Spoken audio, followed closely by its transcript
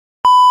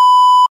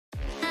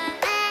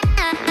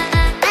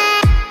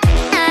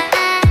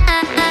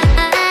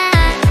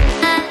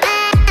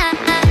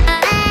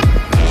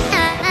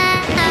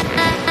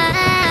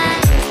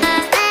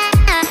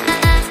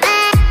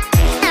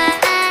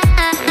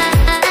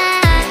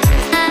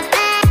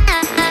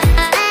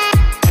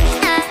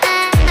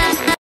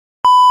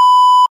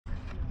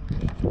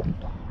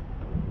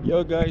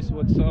Hello guys,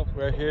 what's up?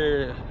 We're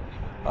here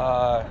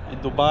in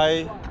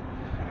Dubai.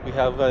 We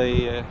have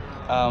a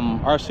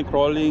RC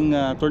crawling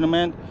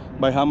tournament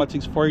by Hamad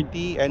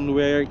 640, and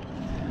we're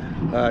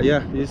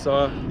this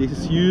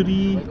is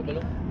Yuri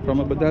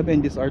from Abu Dhabi,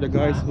 and these are the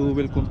guys who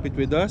will compete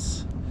with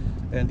us,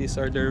 and these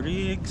are the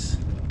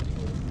rigs,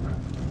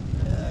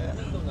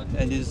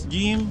 and this is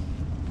Jim,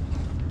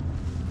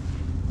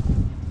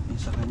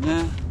 yung sa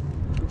kanya,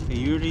 kay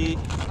Yuri,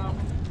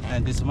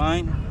 and this is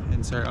mine,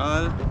 and Sir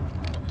Al.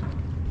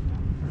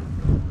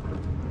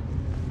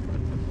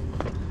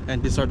 And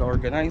these are the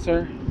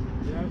organizer.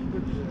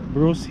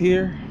 Bruce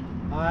here.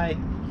 Hi.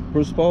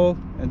 Bruce Paul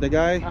and the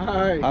guy.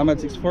 Hi. Hamad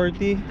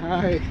 640.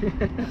 Hi.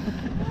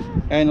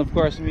 And of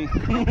course me.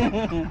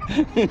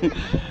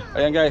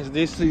 Ayan guys,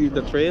 this is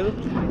the trail.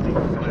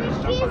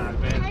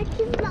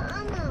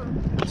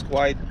 It's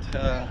quite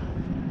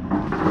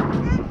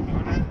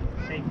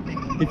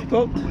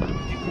difficult.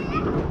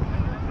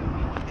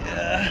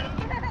 Yeah.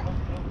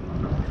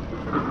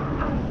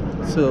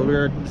 So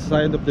we're at the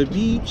side of the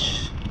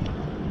beach.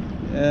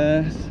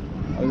 Yes,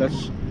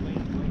 let's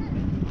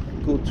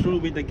go through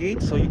with the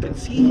gate so you can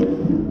see.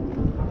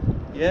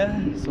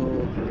 Yeah,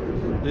 so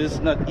this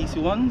is not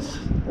easy ones.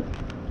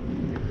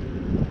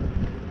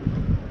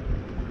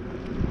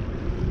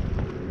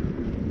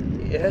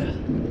 Yeah,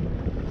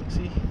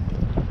 see,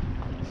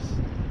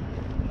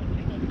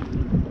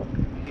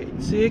 gate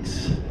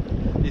 6.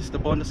 This is the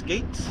bonus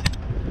gates.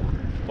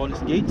 Bonus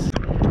gates.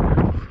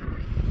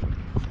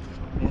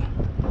 Yeah,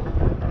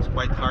 it's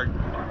quite hard.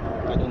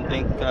 I don't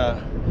think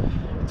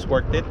it's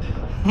worth it.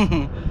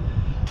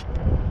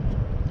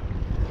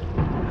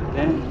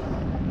 Then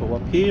go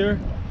up here,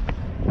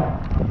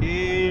 and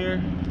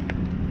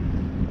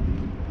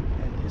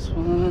this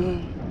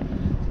one,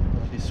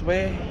 go this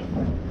way,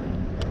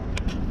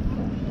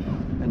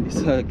 and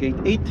this gate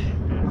 8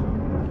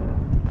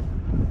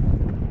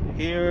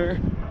 here,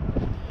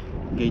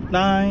 gate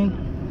 9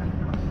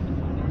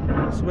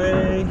 this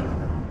way,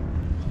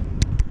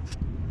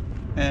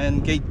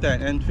 and gate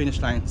 10 and finish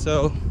line.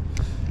 So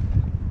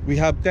we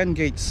have 10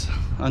 gates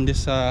on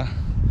this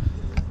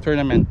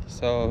tournament.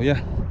 So yeah,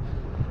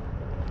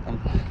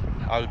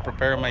 I'll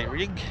prepare my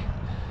rig,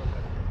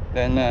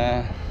 then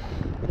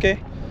okay,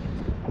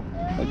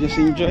 I'll just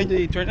enjoy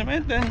the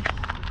tournament and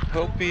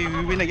hope we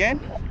win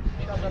again.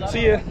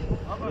 See ya.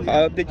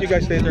 I'll update you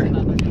guys later.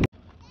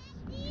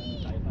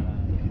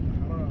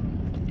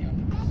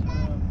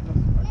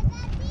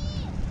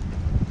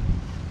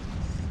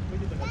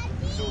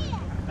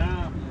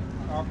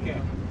 Okay.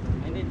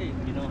 Hindi,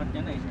 ginuhat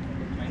niya na eh.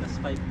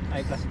 -5,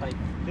 ay +5.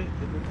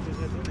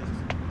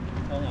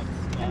 Oo nga.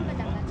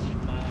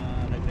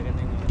 Malagdagan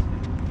na yung oras.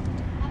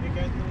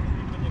 Kahit nung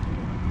hindi pa niya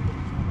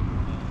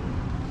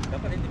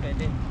Dapat hindi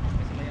pwede.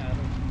 Kasi may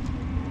araw.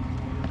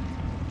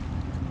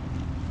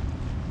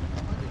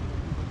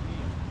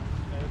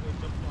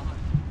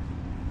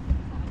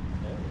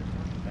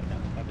 Ganda.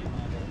 Pati yung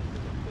mga araw.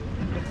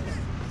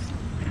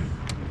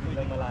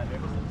 Ilang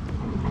malalim.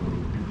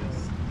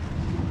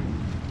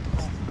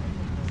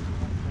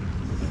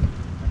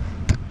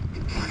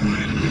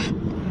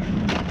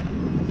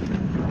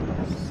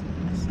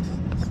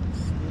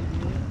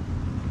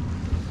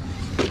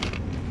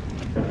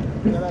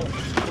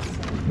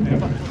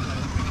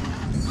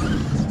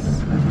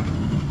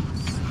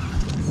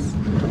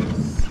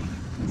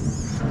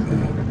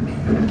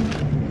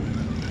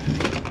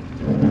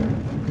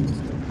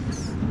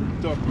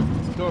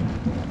 Stop.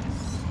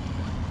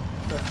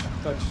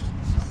 Touch.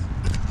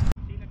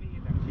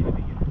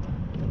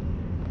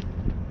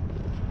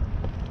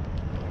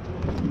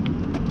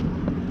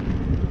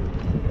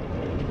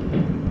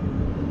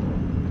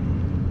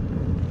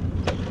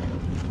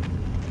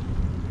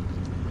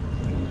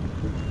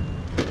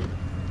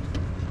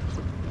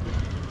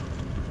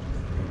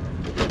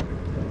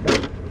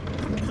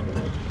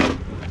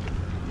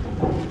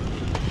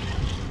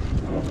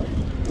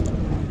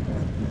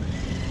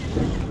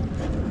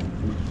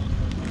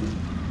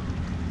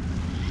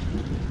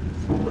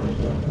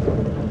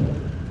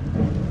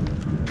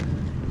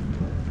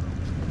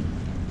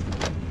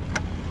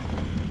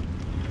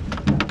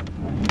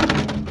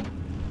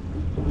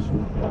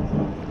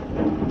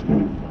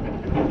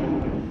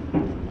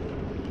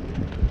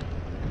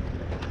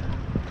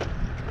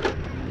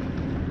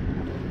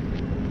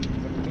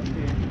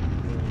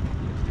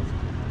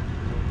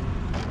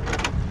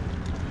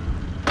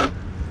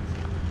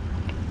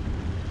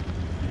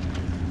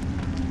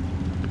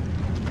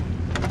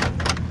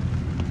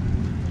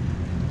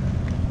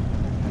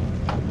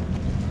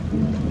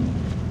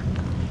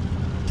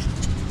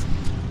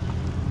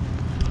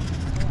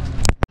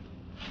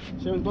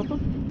 Siya yung button?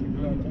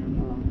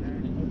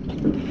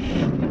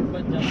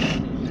 Ba't dyan?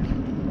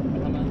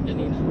 Patamaan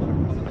kanina.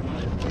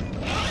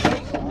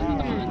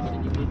 Patamaan ko rin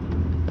yung dito.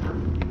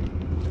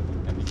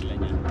 Kapit sila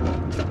niya.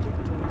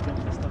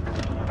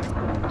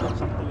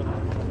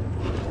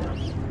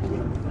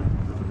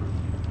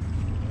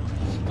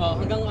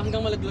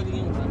 Hanggang malaglag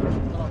yung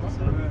tarapas.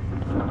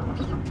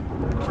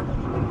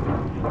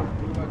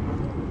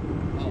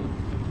 Oh.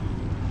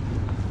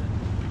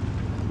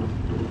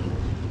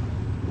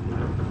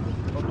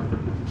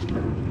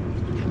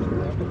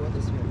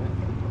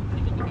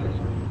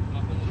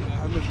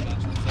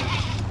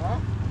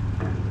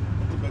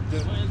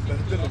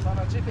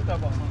 check it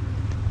out.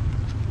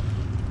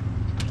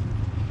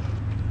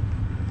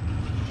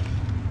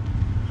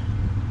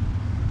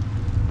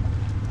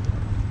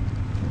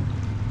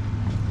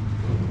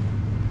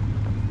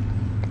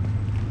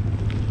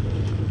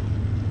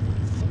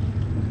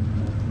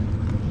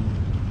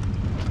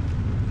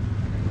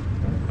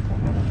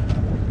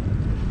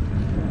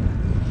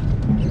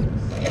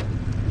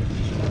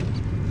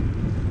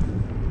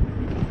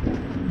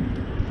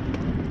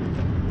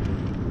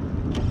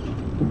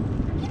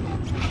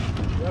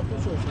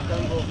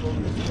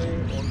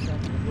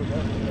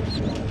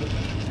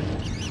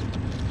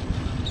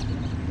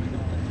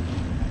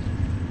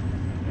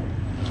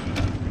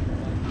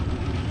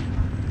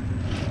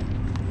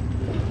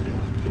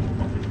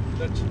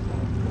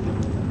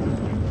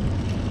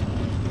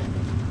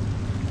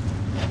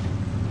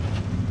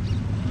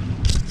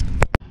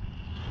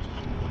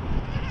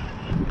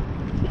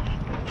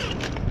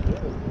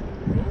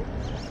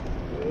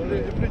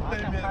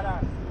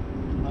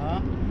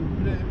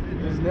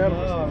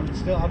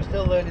 I'm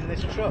still learning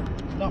this truck.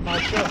 It's not my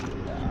truck.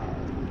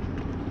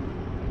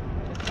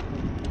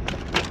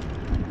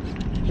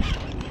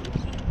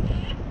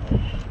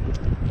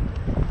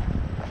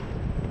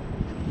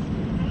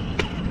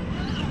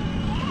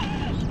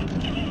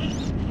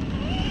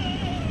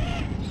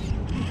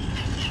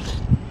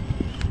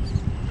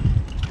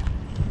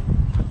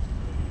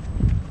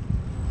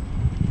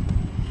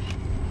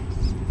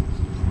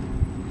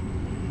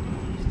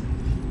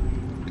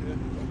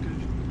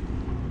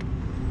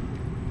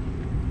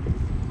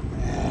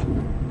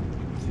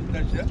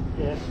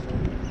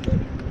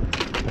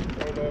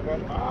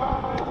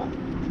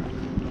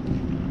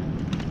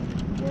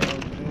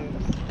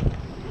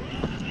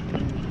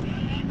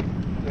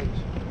 Yes.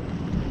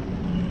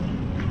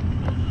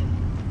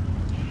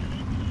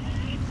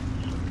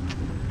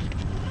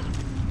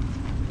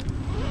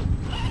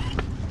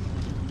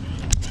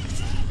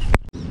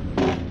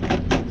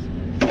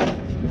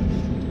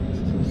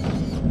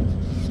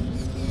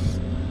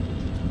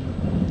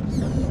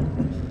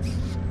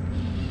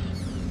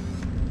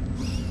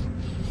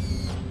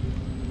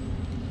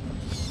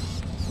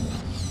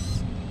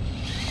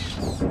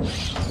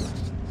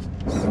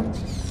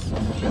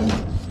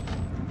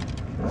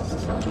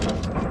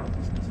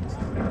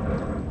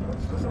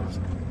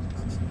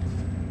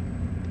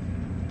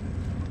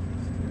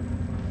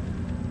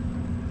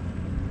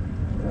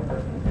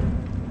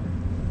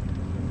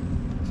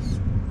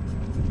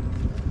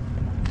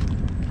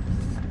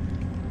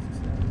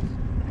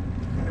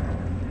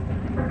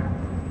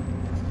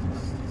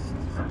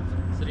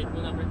 Straight mo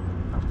na, bro.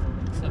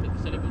 Sa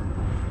likod.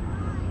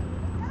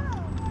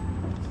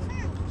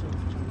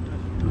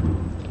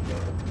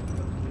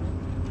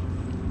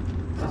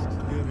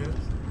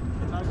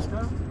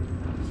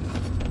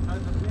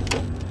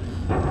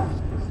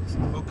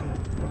 Okay.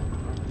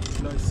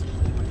 Nice.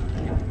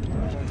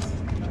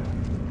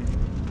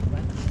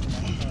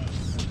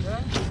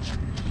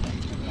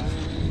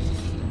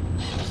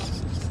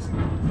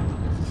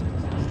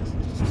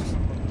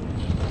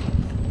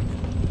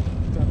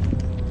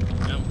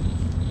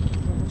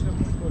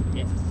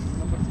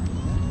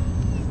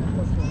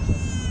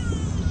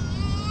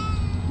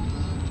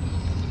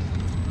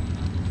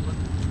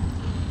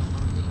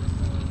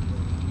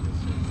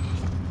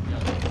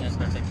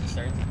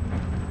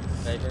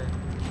 Driver.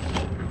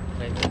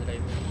 Okay.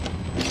 Driver.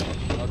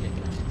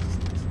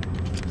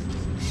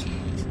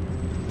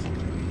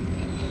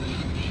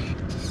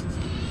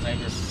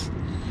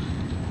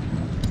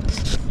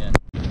 Yeah.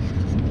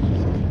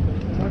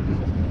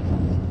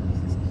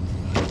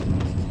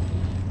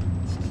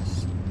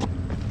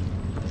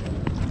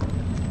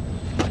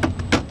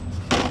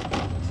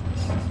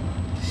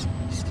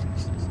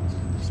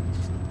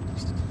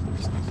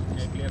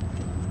 Okay, clear.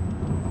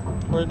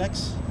 Where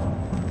next?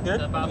 Here?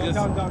 Sa pa- Yes.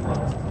 Down.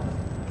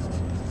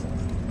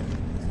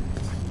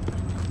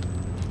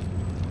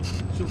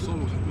 شوف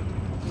صوره.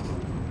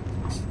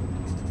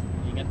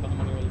 Ingat baka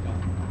mag-roll ka.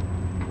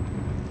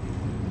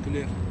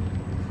 Clear.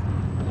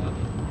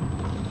 Okay.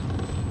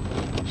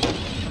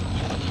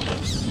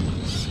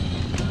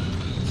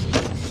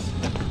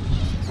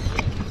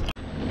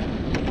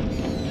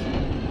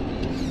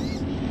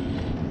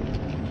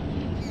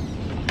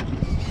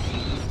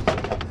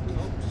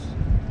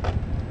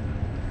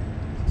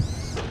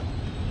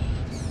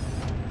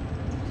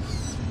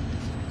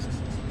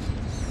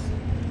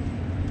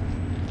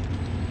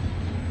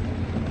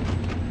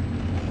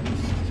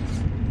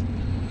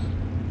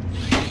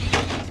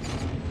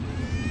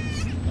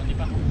 Hindi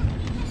pa.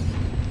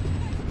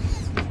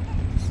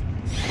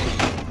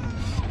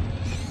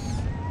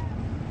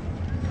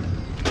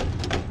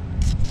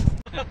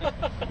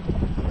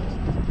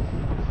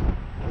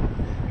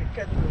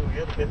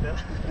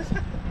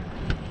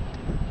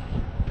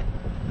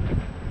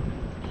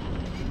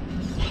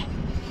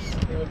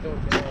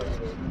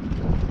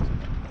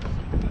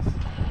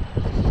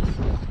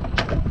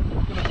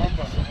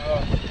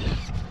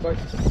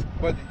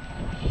 Body.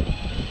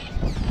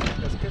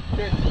 بس كده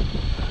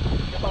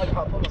قطع اللي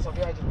حاطه له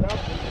صفيحه قدام.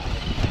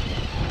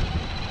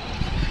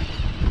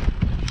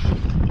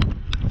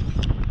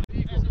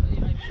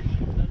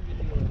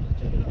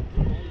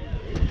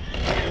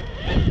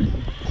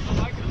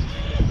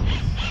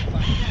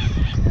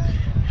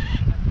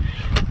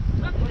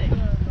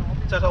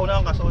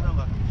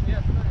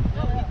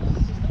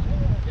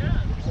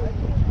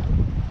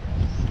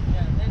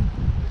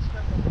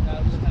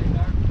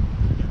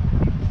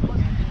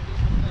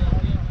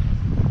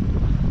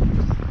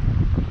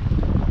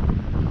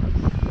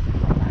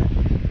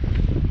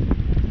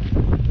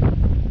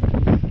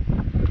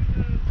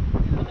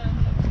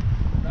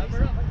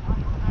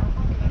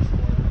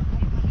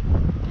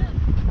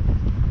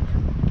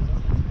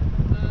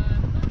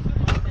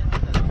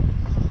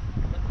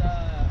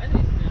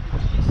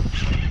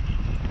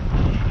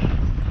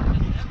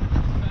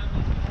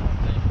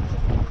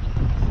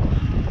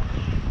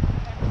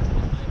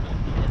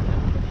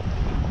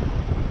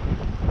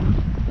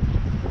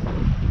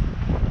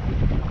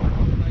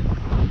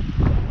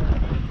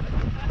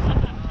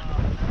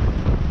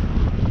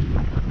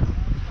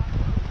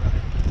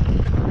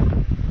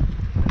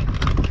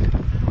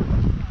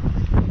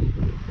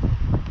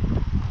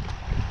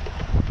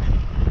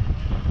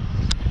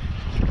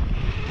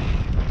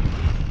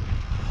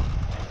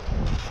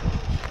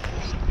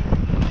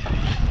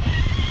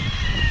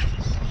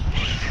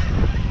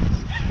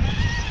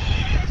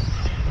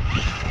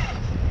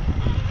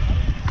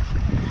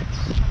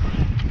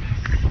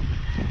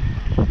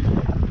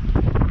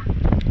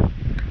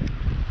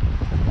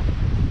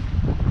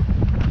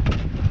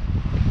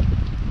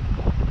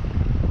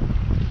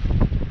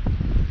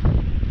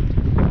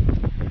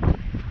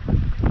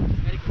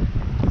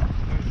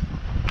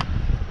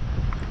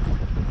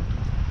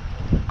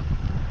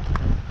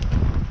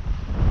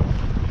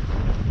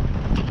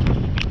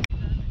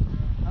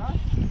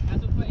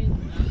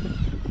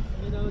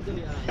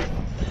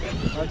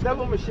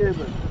 قدامهم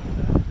الشيبة.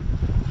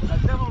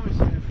 قدامهم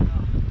الشيبة.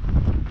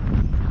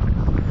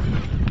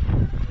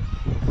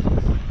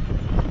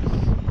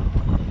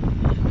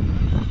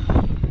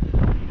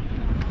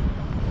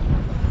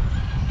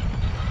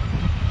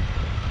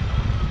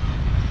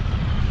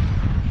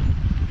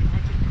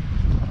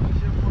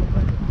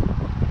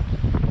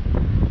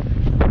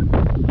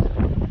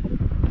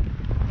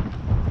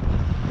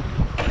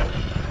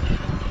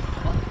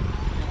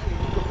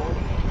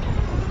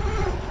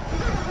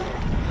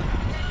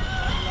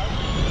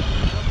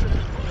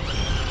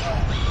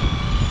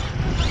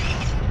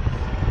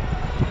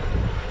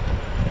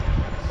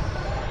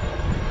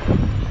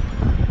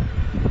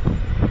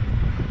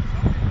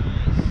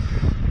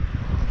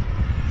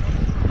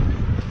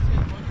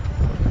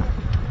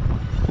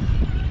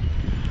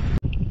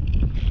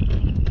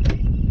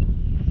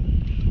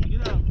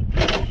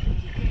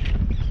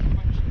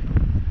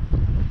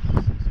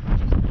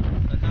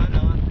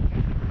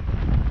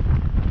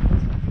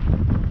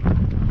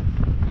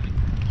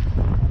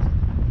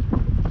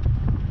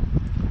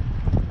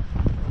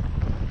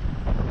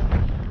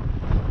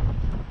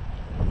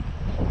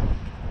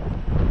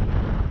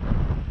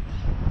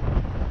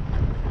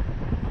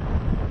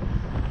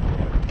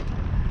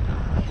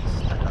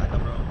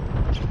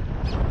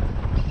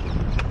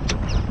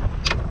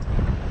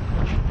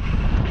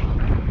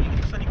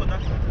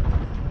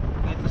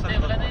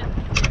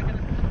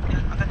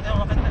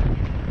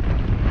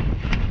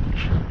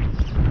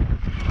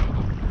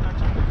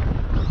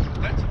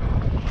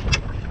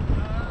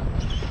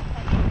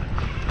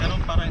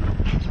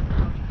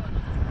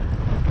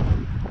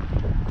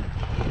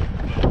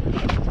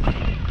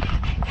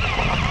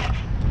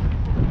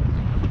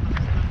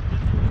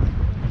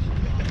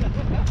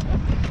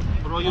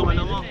 Yung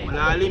ano mo,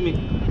 malalim eh.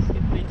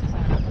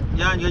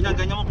 Yan,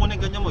 ganyan mo kunin,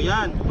 ganyan mo.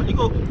 Yan,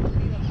 palikog.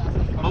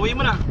 Bawi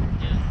mo na.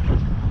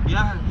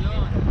 Yan.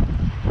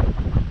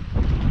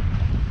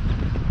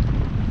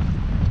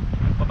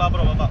 Baba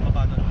bro, baba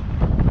doon.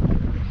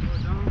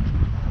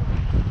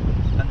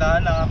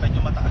 Tandaan lang ha, medyo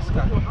mataas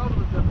ka.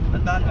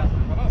 Tandaan lang.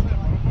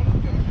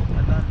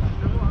 Tandaan lang.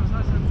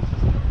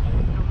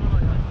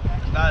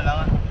 Tandaan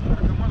lang ha.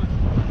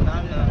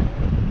 Tandaan lang.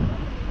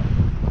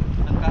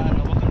 Tandaan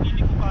lang, huwag kang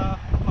liliko pa.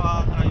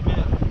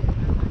 Driver.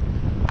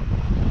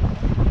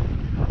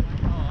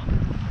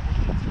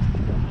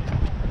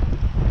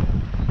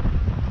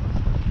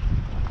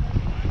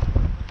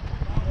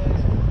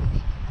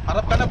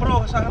 Harap ka na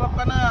bro, sa harap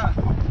ka na.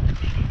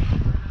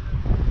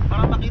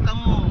 Para makita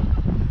mo.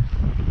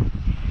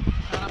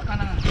 Sa harap ka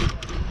na.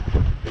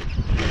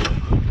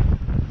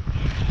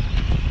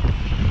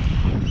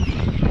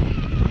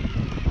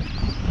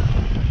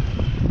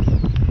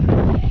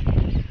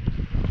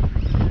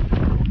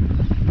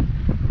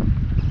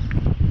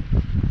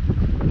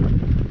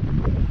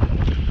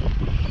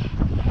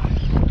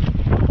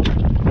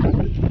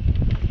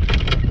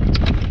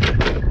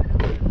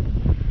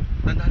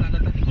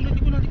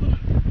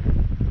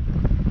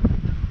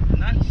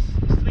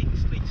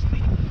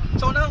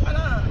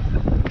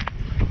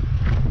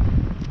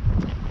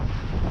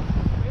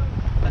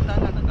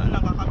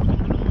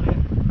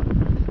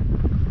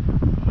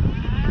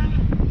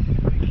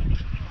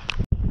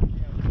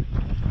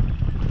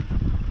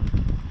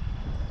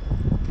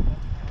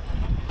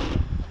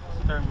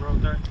 Turn bro,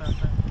 turn. Turn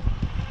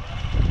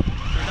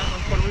down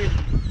on 4-wheel.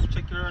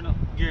 Check your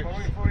gear.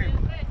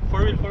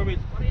 4-wheel.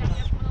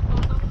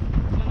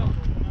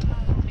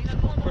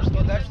 First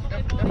go dash.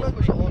 Dapat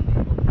ko sa on.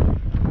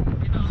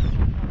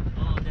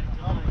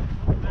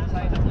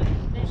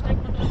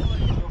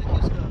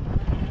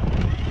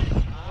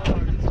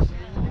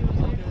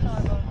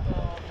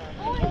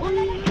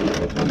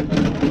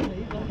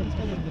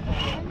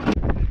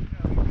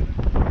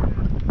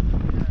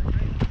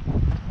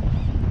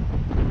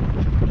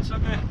 It's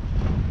okay.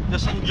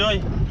 Just enjoy.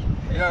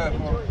 Yeah.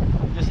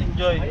 Just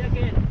enjoy.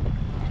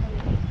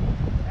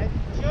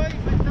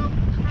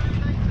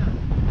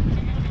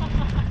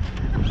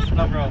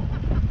 No bro.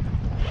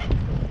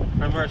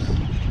 Reverse.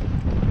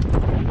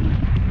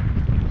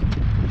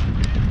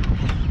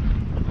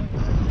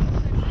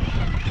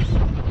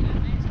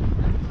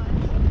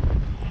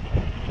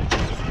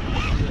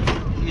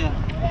 Yeah.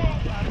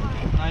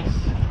 Nice.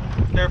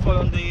 Careful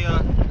on the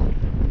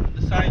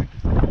side.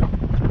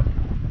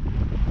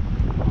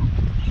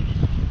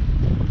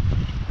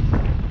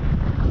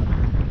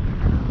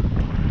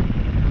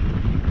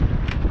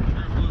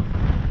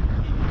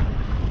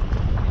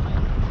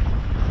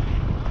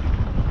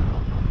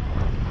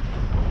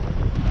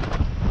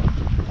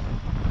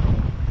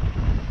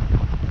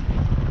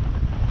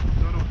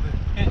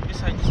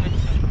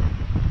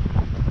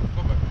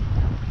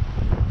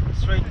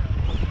 Straight.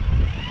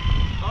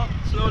 Oh,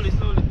 slowly.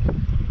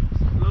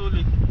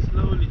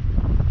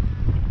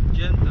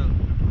 Gentle.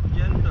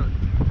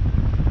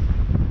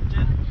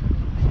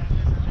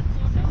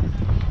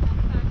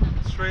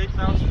 Straight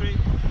now, straight.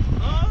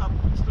 Up,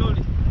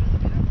 slowly.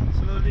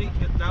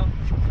 Get down.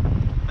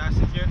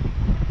 Passenger.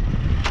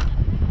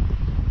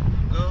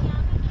 Go.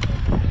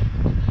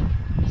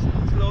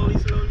 Slowly.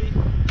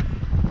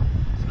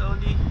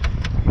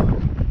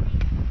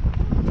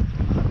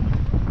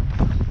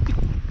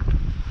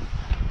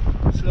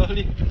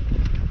 slowly.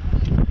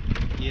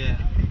 Yeah,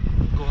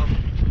 go up.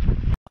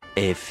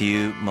 A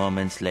few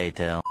moments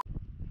later.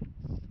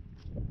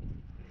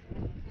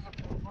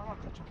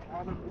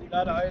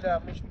 لا لا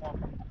عيلة مش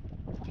موافق.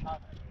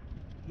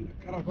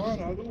 الكرفان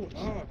هذول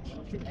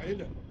شوف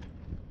عيلة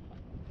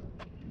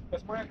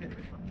بس ما يرقد.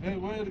 ايه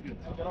ما يرقد.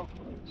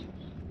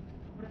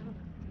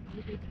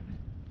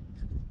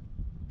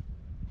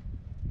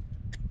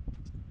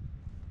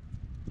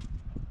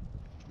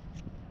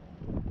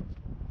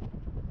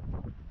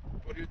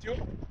 For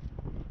YouTube?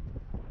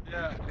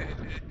 Yeah.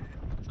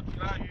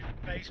 Subscribe,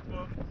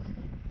 Facebook,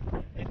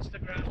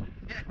 Instagram.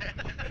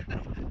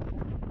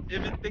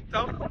 Even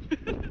TikTok.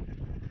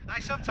 I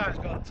sometimes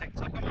go on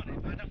TikTok, I'm on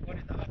it, but I don't put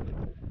it that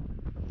often.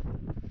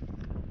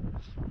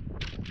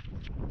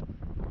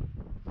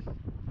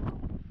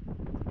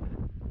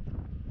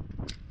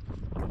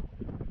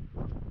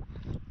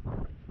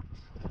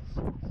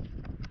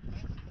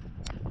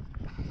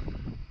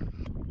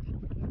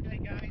 Okay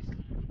guys,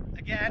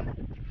 again,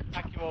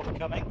 thank you all for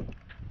coming.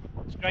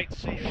 It's great to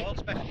see you all,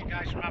 especially you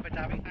guys from Abu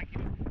Dhabi.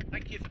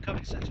 Thank you for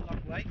coming such a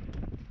long way.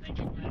 Thank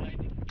you for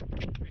inviting.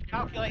 We've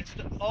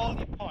calculated all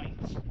your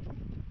points.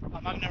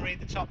 I'm not going to read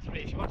the top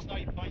three. If you want to know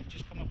your points,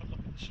 just come up and look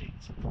at the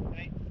sheets.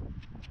 Okay?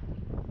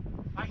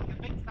 A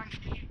big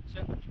thank you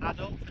to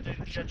Adol for doing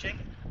the judging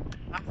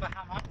and for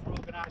Hamad for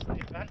organising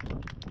the event.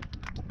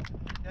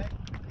 Okay?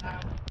 Now,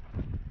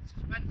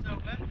 suspense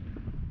over.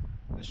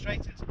 Go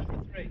straight into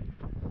number three.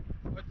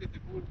 What did the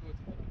bull go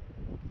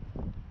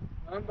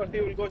to? Number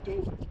 3 will go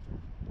to.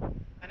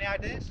 Any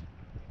ideas?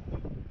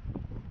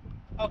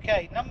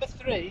 Okay, number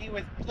 3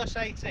 with plus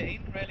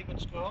 18, really good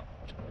score,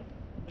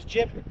 was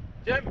Jim.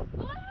 Jim.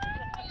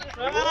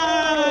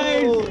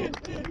 Nice!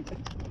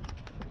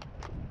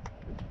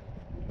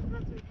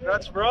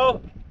 Congrats,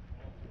 bro.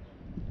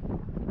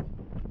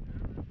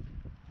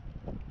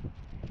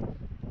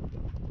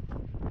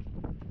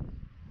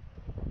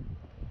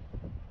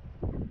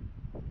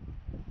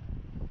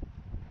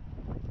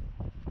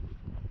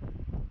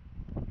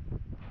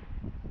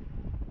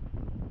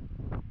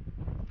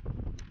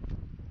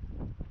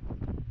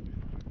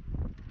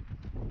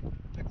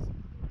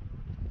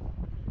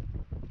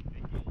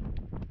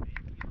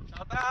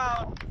 Shout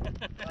out.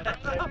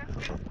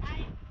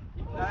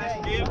 Nice,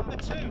 Jim. Number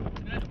 2.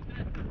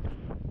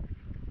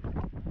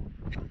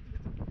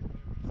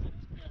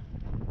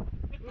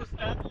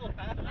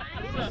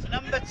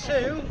 Number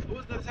 2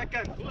 Who's the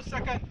second? Who's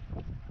second?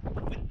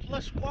 with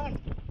plus 1.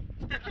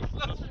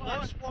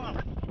 Plus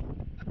 1.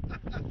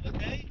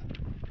 Okay.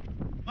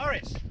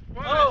 Morris.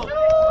 Oh.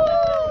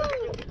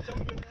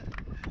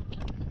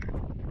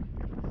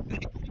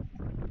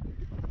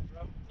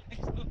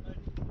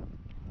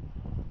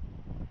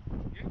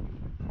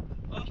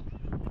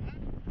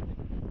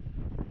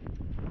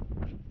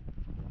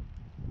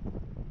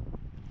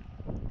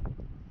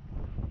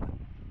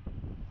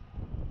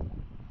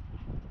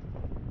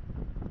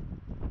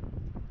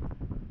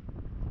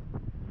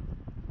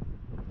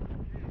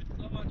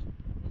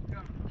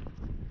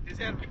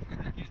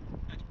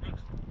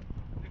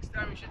 Next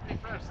time you should be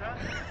first, huh?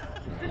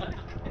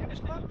 It was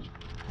close.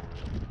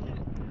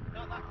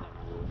 Not that close.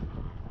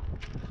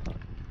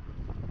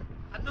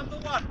 And number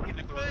 1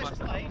 in first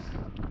place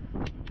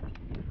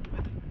with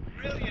a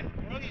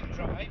brilliant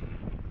drive.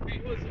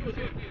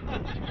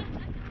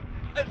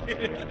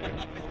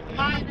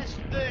 Minus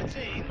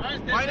 13.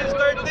 Minus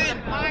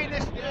 13.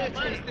 Minus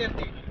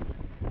 13.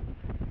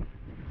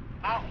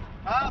 Out.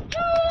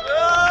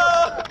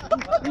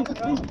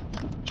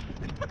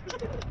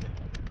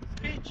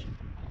 Speech.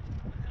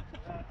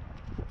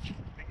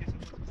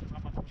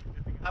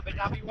 Abu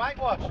Dhabi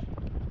whitewash.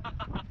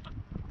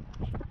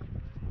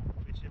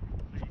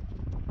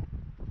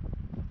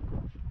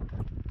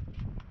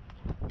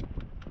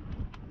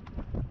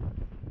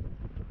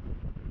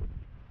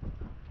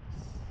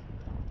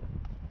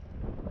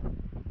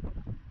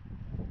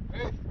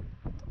 Hey.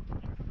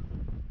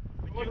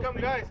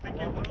 Welcome, guys.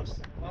 Thank you.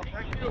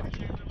 Thank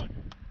you.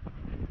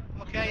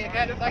 Okay,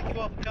 again, thank you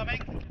all for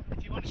coming.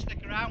 If you want to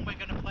stick around, we're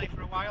going to play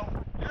for a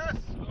while. Yes.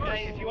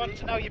 Okay, if you want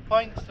to know your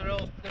points, they're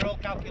all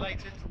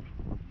calculated.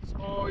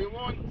 So you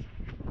want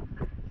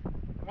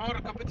more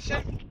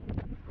competition?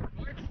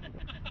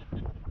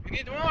 You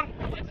need more?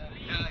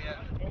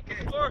 Yeah.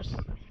 Okay. Of course.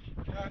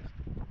 Yeah.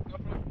 No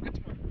problem.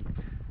 Next month.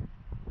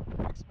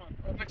 Next month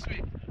or next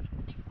week.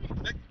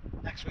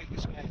 Next week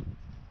is scale.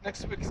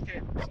 Next week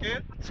scale.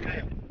 Scale?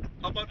 Scale.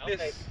 How about Okay.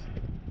 this?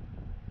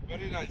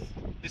 Very nice.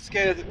 This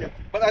scale,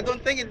 but I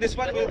don't think this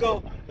one will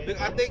go.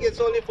 I think it's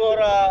only for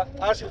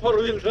RC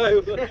 4-wheel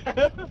drive.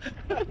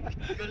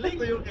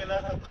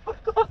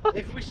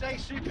 If we say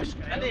super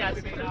scale, Ano yan?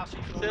 we mean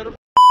RC4. Zero